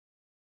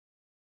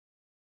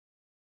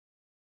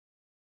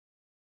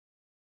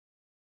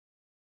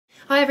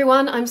Hi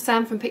everyone, I'm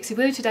Sam from Pixie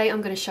Blue. Today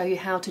I'm going to show you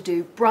how to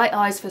do bright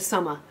eyes for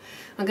summer.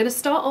 I'm going to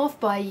start off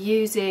by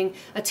using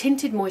a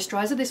tinted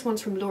moisturiser. This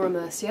one's from Laura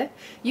Mercier.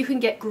 You can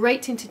get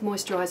great tinted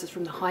moisturisers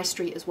from the high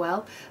street as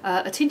well.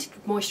 A tinted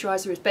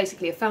moisturiser is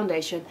basically a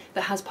foundation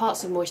that has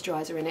parts of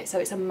moisturiser in it, so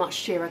it's a much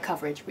sheerer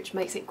coverage, which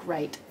makes it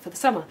great for the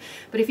summer.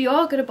 But if you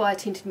are going to buy a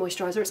tinted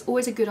moisturiser, it's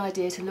always a good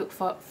idea to look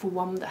for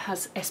one that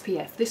has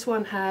SPF. This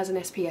one has an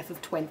SPF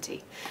of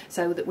 20,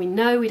 so that we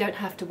know we don't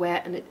have to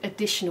wear an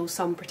additional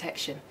sun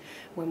protection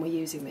when we're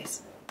using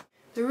this.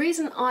 The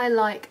reason I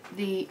like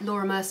the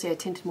Laura Mercier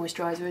tinted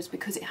moisturiser is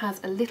because it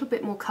has a little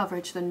bit more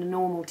coverage than the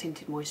normal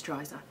tinted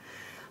moisturiser.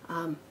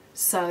 And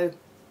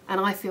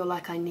I feel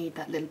like I need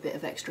that little bit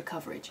of extra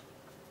coverage.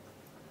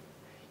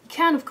 You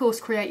can of course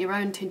create your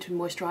own tinted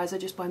moisturiser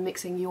just by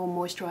mixing your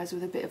moisturiser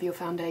with a bit of your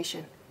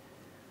foundation.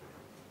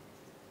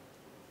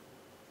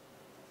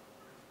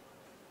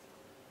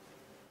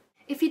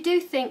 If you do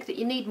think that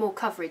you need more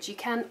coverage, you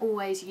can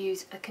always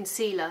use a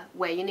concealer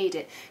where you need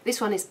it. This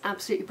one is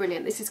absolutely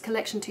brilliant. This is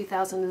Collection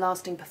 2000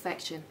 Lasting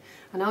Perfection,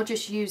 and I'll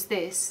just use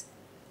this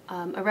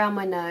around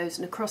my nose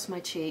and across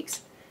my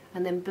cheeks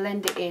and then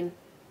blend it in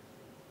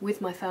with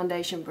my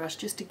foundation brush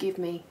just to give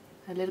me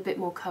a little bit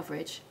more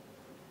coverage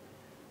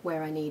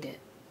where I need it.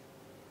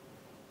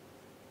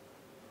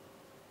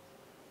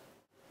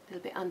 A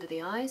little bit under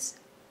the eyes.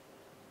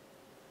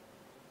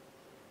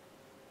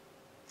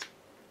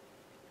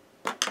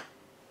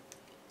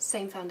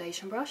 Same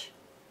foundation brush.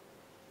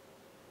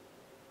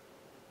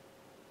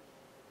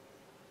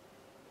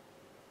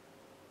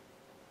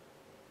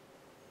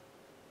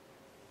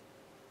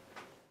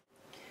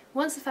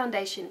 Once the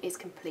foundation is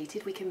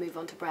completed, we can move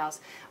on to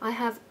brows. I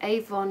have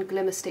Avon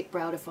Glimmer Stick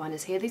Brow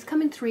Definers here. These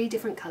come in 3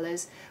 different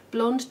colours: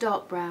 blonde,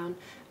 dark brown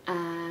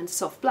and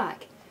soft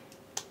black.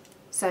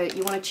 So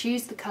you want to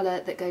choose the colour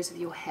that goes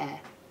with your hair.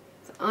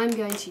 So I'm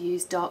going to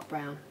use dark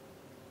brown.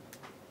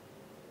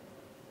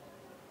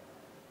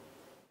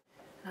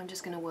 I'm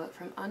just going to work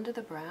from under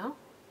the brow,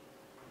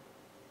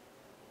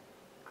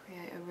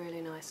 create a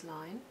really nice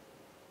line,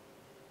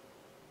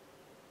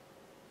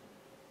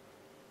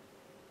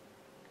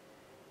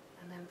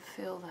 and then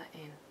fill that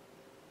in.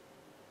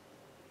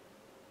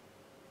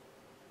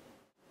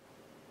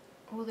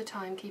 All the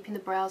time keeping the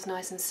brows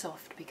nice and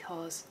soft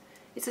because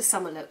it's a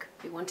summer look,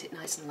 we want it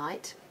nice and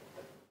light.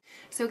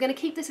 So we're going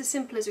to keep this as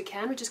simple as we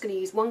can. We're just going to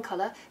use one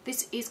colour.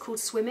 This is called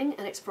Swimming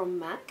and it's from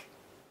MAC.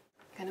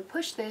 I'm going to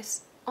push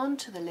this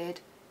onto the lid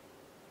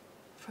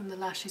from the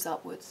lashes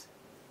upwards.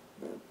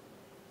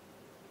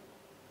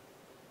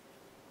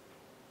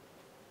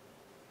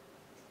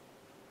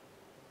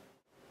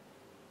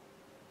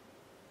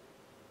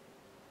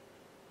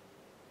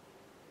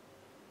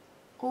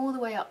 All the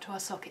way up to our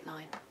socket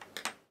line.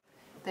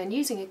 Then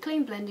using a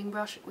clean blending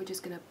brush, we're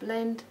just going to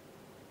blend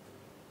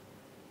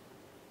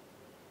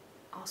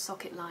our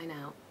socket line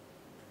out.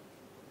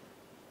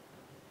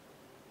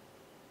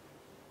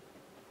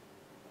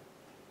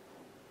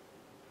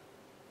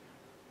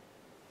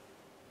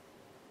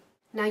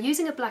 Now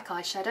using a black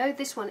eyeshadow,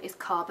 this one is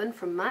Carbon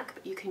from MAC,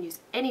 but you can use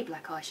any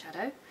black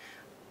eyeshadow,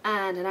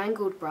 and an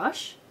angled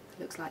brush,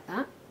 looks like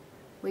that,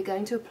 we're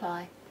going to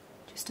apply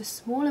just a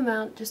small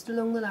amount just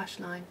along the lash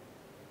line,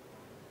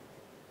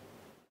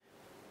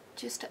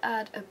 just to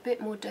add a bit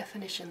more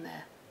definition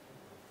there.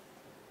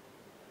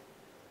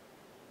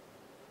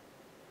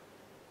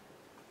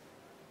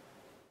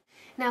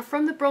 Now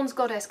from the Bronze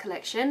Goddess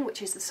collection,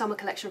 which is the summer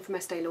collection from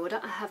Estee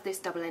Lauder, I have this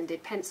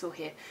double-ended pencil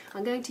here.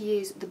 I'm going to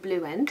use the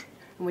blue end,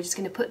 and we're just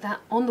going to put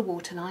that on the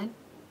waterline.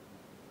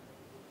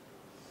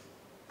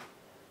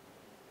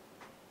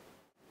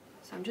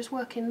 So I'm just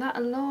working that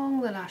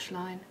along the lash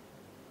line.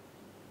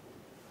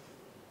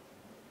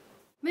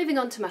 Moving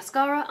on to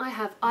mascara, I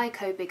have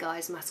Eyeko Big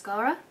Eyes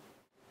mascara.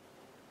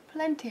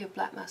 Plenty of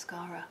black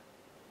mascara.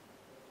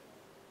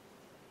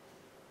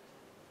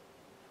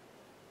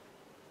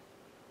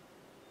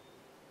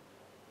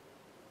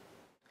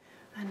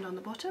 And on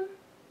the bottom.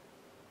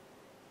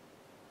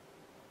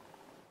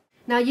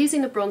 Now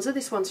using the bronzer,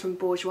 this one's from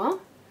Bourjois,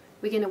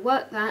 we're going to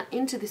work that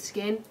into the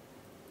skin.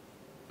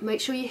 Make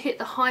sure you hit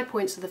the high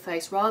points of the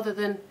face rather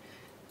than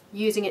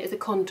using it as a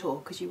contour,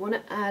 because you want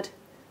to add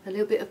a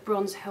little bit of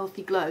bronze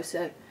healthy glow.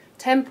 So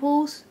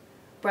temples,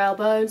 brow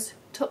bones,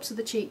 tops of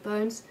the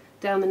cheekbones,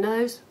 down the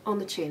nose, on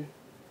the chin.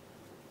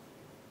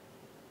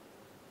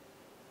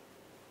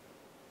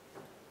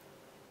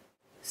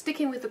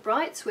 Sticking with the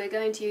brights, we're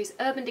going to use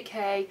Urban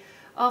Decay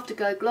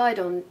Afterglow Glide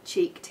On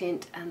Cheek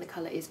Tint, and the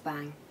colour is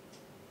Bang.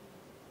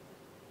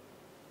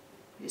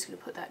 I'm just going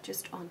to put that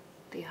just on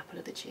the apple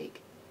of the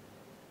cheek.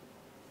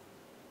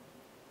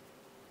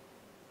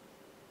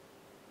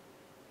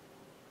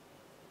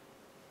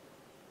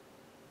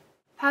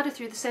 Powder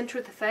through the centre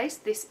of the face.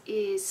 This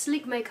is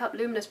Sleek Makeup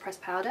Luminous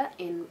Pressed Powder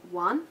in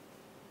 1.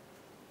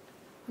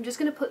 I'm just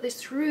going to put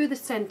this through the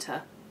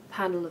centre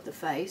panel of the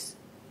face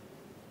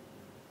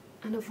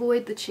and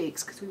avoid the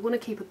cheeks because we want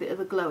to keep a bit of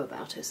a glow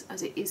about us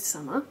as it is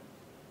summer.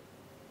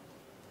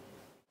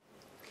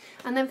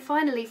 And then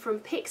finally from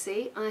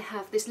Pixie I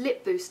have this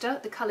lip booster.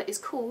 The colour is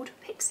called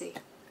Pixie.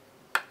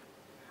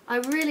 I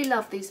really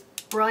love these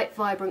bright,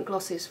 vibrant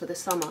glosses for the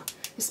summer,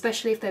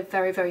 especially if they're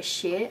very, very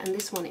sheer, and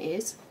this one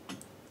is.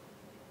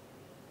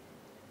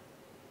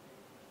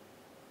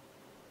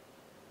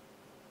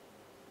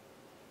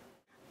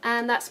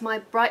 And that's my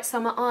bright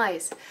summer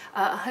eyes.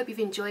 I hope you've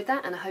enjoyed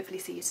that, and I hopefully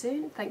see you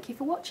soon. Thank you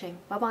for watching.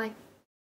 Bye bye.